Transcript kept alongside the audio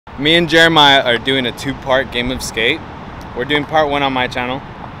Me and Jeremiah are doing a 2-part game of skate. We're doing part 1 on my channel.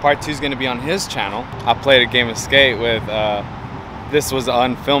 Part 2 is going to be on his channel. I played a game of skate with, this was an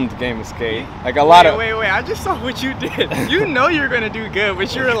unfilmed game of skate. Like a lot of... Wait, I just saw what you did. You know you're going to do good,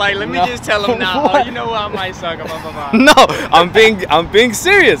 but you were like, let me just tell him now. Oh, you know what, I might suck. Blah, blah, blah. No, I'm being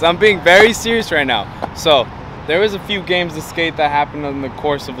serious. I'm being very serious right now. So, there was a few games of skate that happened in the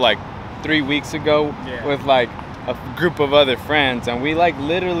course of like 3 weeks ago with like a group of other friends, and we like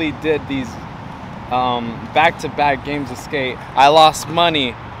literally did these back-to-back games of skate. I lost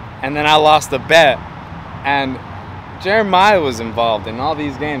money, and then I lost a bet, and Jeremiah was involved in all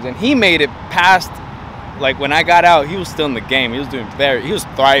these games, and he made it past. Like when I got out, he was still in the game. He was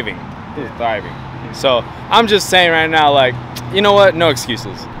thriving. He was thriving. So I'm just saying right now, like, you know what? No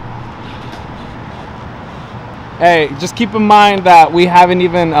excuses. Hey, just keep in mind that we haven't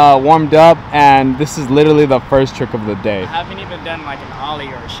even warmed up, and this is literally the first trick of the day. I haven't even done like an ollie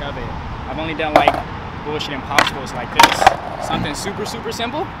or a shove it. I've only done like bullshit impossibles like this. Something super, super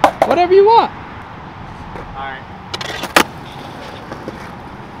simple. Whatever you want. Alright.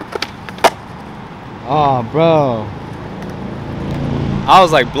 Oh, bro. I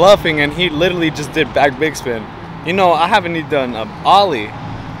was like bluffing, and he literally just did back big spin. You know, I haven't even done an ollie.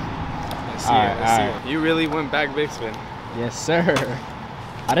 Let's see it. You really went back big spin. Yes, sir.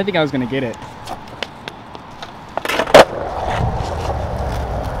 I didn't think I was going to get it.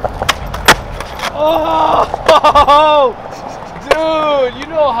 Oh, dude, you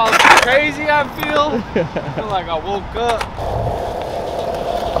know how crazy I feel? I feel like I woke up.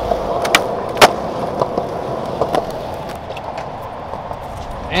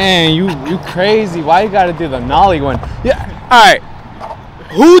 Man, you crazy. Why you gotta do the nollie one? Yeah, alright.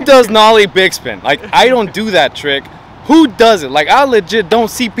 Who does nollie big spin? Like, I don't do that trick. Who does it? Like, I legit don't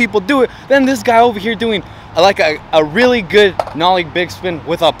see people do it. Then this guy over here doing like a really good nollie big spin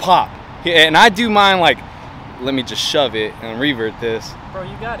with a pop. And I do mine like, let me just shove it and revert this. Bro,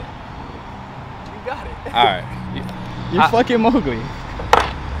 you got it. You got it. Alright. You're fucking Mowgli.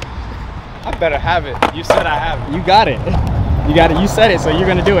 I better have it. You said I have it. You got it. You got it. You said it, so you're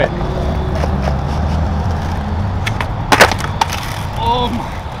gonna do it. Oh my.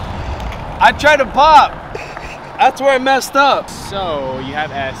 I tried to pop. That's where I messed up. So you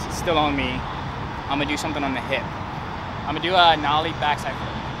have S, it's still on me. I'm gonna do something on the hip. I'm gonna do a nollie backside flip.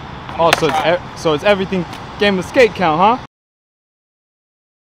 Oh, so it's everything game of skate count, huh?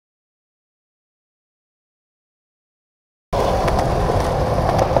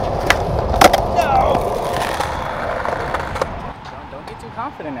 Don't get too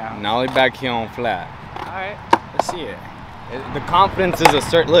confident now. Nollie back here on flat. Alright, let's see it. The confidence is a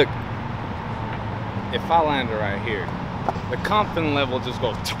certain, look, if I landed right here, the confidence level just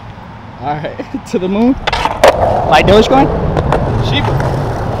goes. Alright, to the moon. Like Dogecoin? Shiba.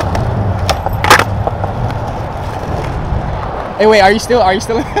 Hey, wait, are you still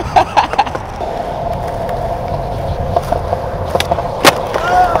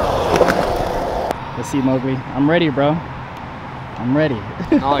Let's see, Mowgli. I'm ready, bro. I'm ready.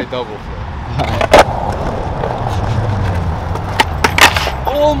 Nollie double flip.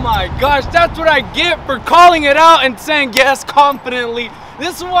 Oh my gosh, that's what I get for calling it out and saying yes confidently.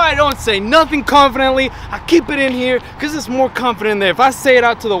 This is why I don't say nothing confidently. I keep it in here because it's more confident there. If I say it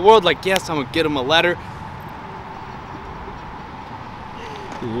out to the world like, yes, I'm gonna get him a letter.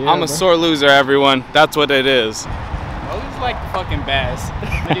 Yeah, I'm a sore loser, everyone. That's what it is. Mowgli's like the fucking best.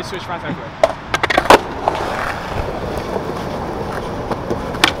 Let me switch frontside flip.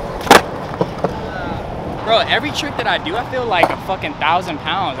 Bro, every trick that I do, I feel like a fucking 1,000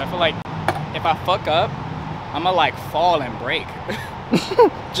 pounds. I feel like if I fuck up, I'ma like fall and break.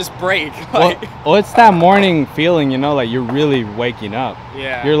 Just break. Like. Well, it's that morning feeling, you know, like you're really waking up.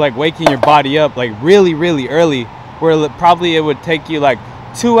 Yeah. You're like waking your body up like really, really early, where probably it would take you like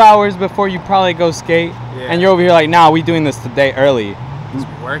 2 hours before you probably go skate. Yeah. And you're over here like, nah, we doing this today early. Just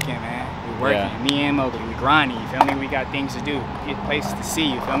working, man. We working. Yeah. Me and Mowgli, we grinding, you feel me? We got things to do, get places to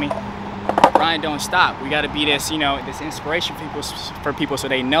see, you feel me? Grind don't stop. We gotta be this, you know, this inspiration for people so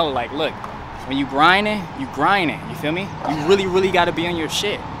they know, like, look, when you grinding, you feel me? You really, really gotta be on your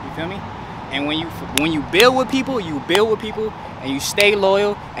shit, you feel me? And when you build with people, and you stay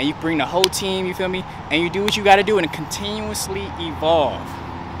loyal, and you bring the whole team, you feel me? And you do what you gotta do and continuously evolve.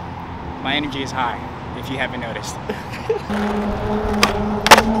 My energy is high, if you haven't noticed.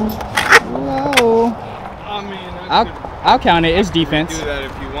 Whoa. I mean, I'll count it. It's defense. Do that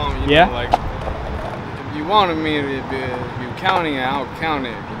if you want. You know, like, if you wanted me to be counting it, I'll count it.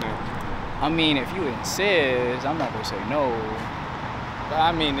 You know. I mean, if you insist, I'm not gonna say no.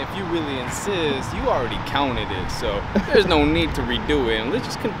 I mean, if you really insist, you already counted it, so there's no need to redo it. And let's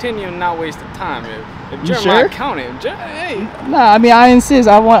just continue and not waste the time. If Jeremiah counted, hey. Nah, I mean, I insist.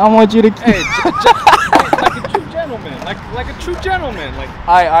 I want you to. Hey, like a true gentleman, like a true gentleman.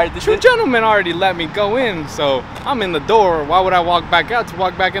 Like, the true gentleman already let me go in, so I'm in the door. Why would I walk back out to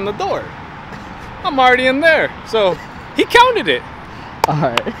walk back in the door? I'm already in there, so he counted it. All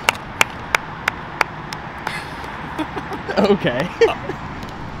right. Okay.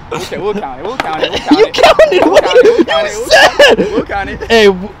 Okay, we'll count it. We'll count it. We'll count You it. counted what you said. We'll count it. Hey,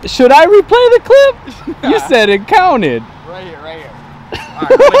 should I replay the clip? You said it counted. Right here, right here. All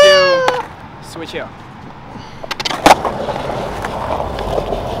right, I'm gonna do switch here.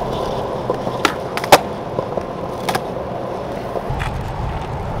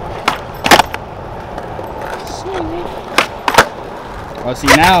 Oh,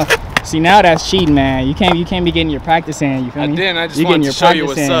 see now that's cheating, man. You can't be getting your practice in. You feel me? I didn't. I just wanted to show you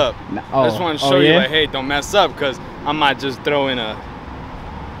what's up. Oh, I just want to show you, like, hey, don't mess up, because I might just throw in a.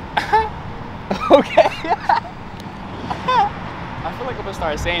 Okay. I feel like I'm gonna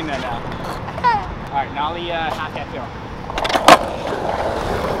start saying that now. All right, nollie half cat fill.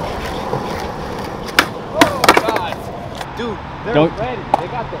 Oh God, Dude, they're Don't- ready. They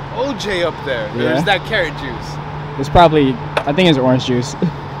got the OJ up there. There's that carrot juice. it's probably, I think it's orange juice. All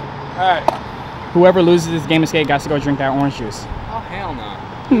right. Whoever loses this game of skate got to go drink that orange juice. Oh hell no.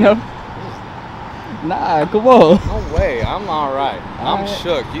 No. Nah, come on. No way. I'm all right. I'm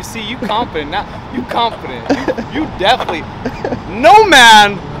shook. You see, you confident now. You confident. You definitely. No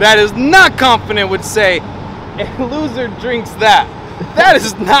man that is not confident would say, a loser drinks that. That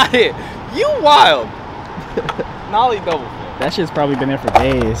is not it. You wild. Nollie double flip. That shit's probably been there for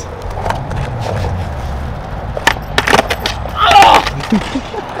days.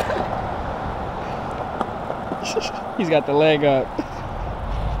 He's got the leg up.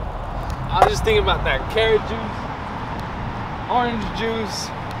 I was just thinking about that carrot juice, orange juice.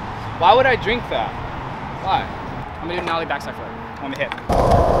 Why would I drink that? Why? I'm gonna do nollie backside flip on the hip.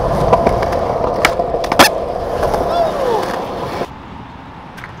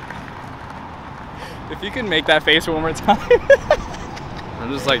 If you can make that face one more time.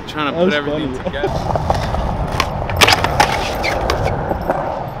 I'm just like trying to put everything together.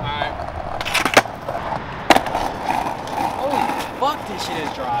 Alright. Holy fuck, this shit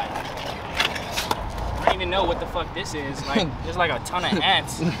is dry. I don't even know what the fuck this is. Like, there's like a ton of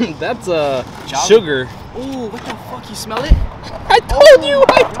ants. That's Jolly. sugar. Ooh, what the fuck? You smell it? I told you.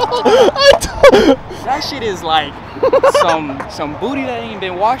 I told. That shit is like some booty that ain't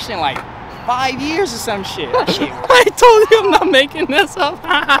been washed in like 5 years or some shit. That shit. I told you I'm not making this up.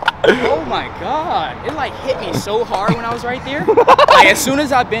 Oh my god. It like hit me so hard when I was right there. Like as soon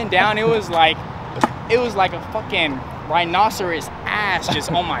as I bent down, it was like a fucking rhinoceros ass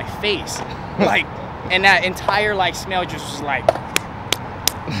just on my face. Like, and that entire like smell just was like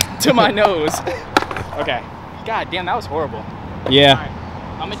to my nose. Okay. God damn, that was horrible. Yeah. Alright.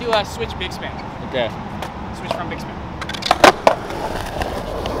 I'm gonna do a switch big spin. Okay. Switch from big spin.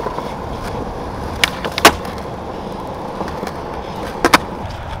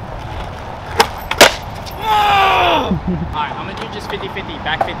 Alright, I'm gonna do just 50-50,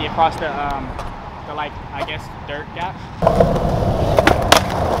 back 50 across the like, I guess, dirt gap.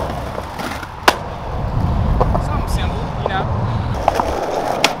 Something simple, you know.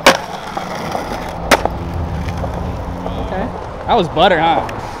 Okay. That was butter, huh?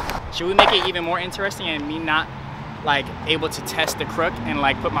 Should we make it even more interesting and me not like able to test the crook and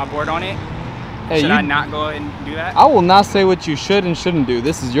like put my board on it? Hey, Should I not go and do that? I will not say what you should and shouldn't do.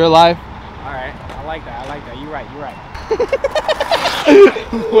 This is your life. Alright, I like that, You're right.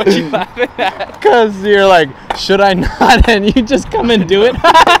 What you laughing at? Because you're like, should I not? And you just come and do it. No!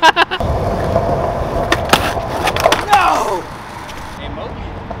 Hey, Moby,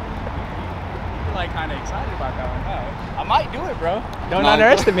 you're like kind of excited about that one, huh? I might do it, bro. Don't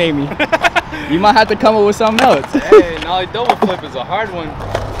underestimate me. You might have to come up with something else. Hey, nollie double flip is a hard one.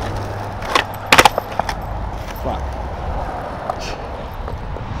 Fuck.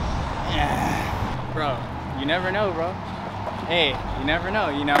 Bro, you never know, bro. Hey, you never know,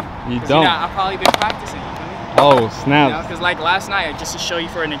 you know? You 'Cause, don't. You know, I've probably been practicing, you feel me? Oh, You know, snap. because like last night, just to show you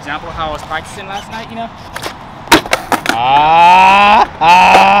for an example how I was practicing last night, you know?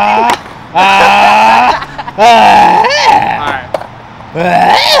 Alright.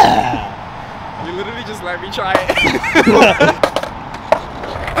 You literally just let me try it.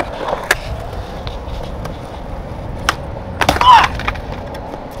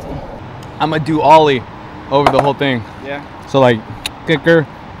 I'm gonna do ollie over the whole thing. Yeah. So like kicker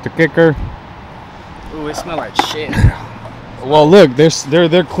to kicker. Ooh, it smells like shit. Well, look,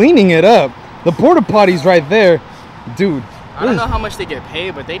 they're cleaning it up. The porta potty's right there, dude. I don't know how much they get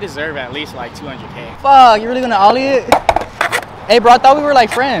paid, but they deserve at least like 200K. Fuck, you really gonna ollie it? Hey, bro, I thought we were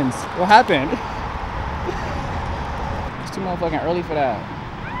like friends. What happened? It's too motherfucking early for that.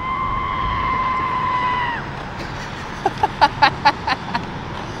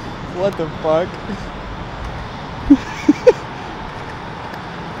 What the fuck?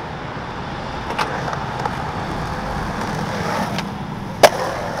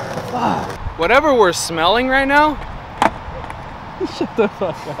 Whatever we're smelling right now, Shut the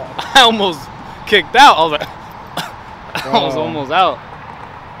fuck up. I almost kicked out. I was like, I was almost out.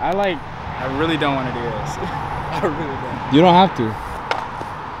 I really don't want to do this. I really don't. You don't have to.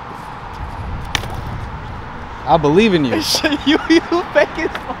 I believe in you. you fake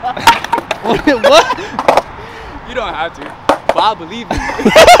as fuck. What? You don't have to, but I believe in you.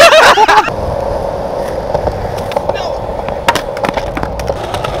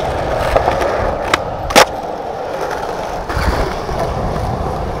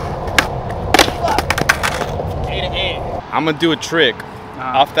 I'm gonna do a trick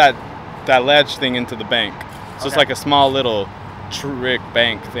off that ledge thing into the bank. So it's like a small little trick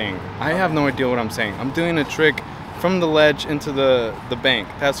bank thing. I have no idea what I'm saying. I'm doing a trick from the ledge into the bank.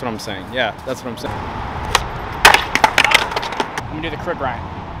 That's what I'm saying. Yeah, that's what I'm saying. I'm gonna do the crib grind.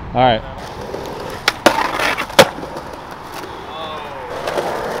 All right.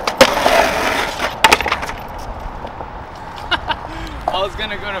 I was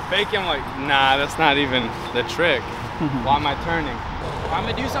gonna go to fake him, like, nah, that's not even the trick. Why am I turning? I'm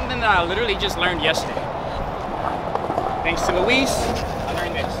gonna do something that I literally just learned yesterday. Thanks to Luis, I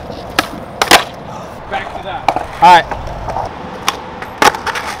learned this. Back to that. Alright.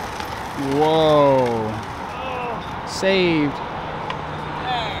 Whoa. Saved.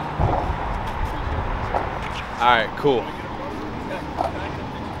 Alright, cool.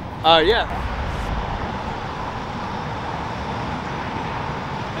 Yeah.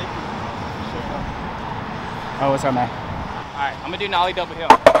 Oh, what's up, man? Alright, I'm gonna do nollie double hill.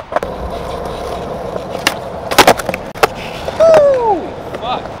 Woo!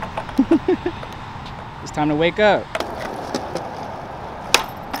 Fuck. It's time to wake up.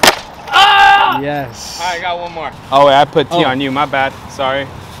 Ah! Yes. Alright, I got one more. Oh, wait, I put T on you. My bad. Sorry.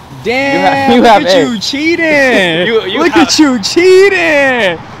 Damn! You look have at A. you cheating! You look have- at you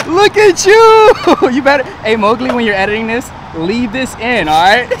cheating! Look at you! You better. Hey Mowgli, when you're editing this, leave this in, all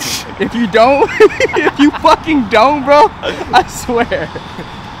right? If you don't, if you fucking don't, bro, I swear.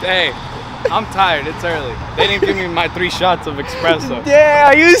 Hey, I'm tired. It's early. They didn't give me my 3 shots of espresso.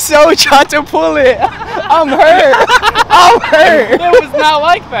 Yeah, you so tried to pull it. I'm hurt. I'm hurt. It was not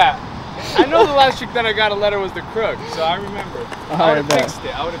like that. I know the last trick that I got a letter was the crook, so I remember. I would have fixed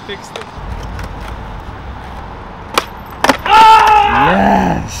it. I would have fixed it. Ah!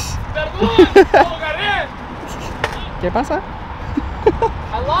 Yes. That one! Oh, got in! ¿Qué pasa?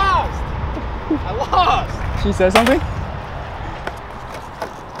 I lost! I lost! She said something?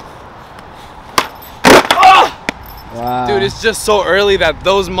 Wow. Dude, it's just so early that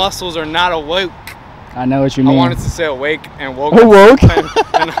those muscles are not awake. I know what you mean. I wanted to say awake and woke. Awoke?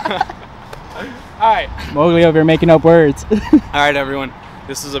 Alright. Mowgli over here making up words. Alright, everyone.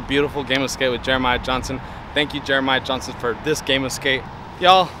 This is a beautiful game of skate with Jeremiah Johnson. Thank you, Jeremiah Johnson, for this game of skate.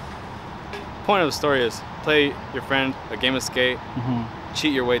 Y'all, point of the story is play your friend a game of skate,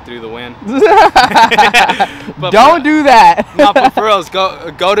 cheat your way through the win. Don't do that. No, but for reals,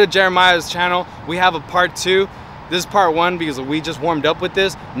 go to Jeremiah's channel. We have a part 2. This is part 1 because we just warmed up with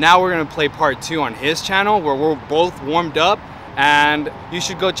this. Now we're gonna play part 2 on his channel where we're both warmed up, and you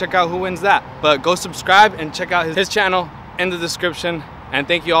should go check out who wins that. But go subscribe and check out his channel in the description. And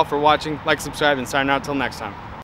thank you all for watching. Like, subscribe, and sign out till next time.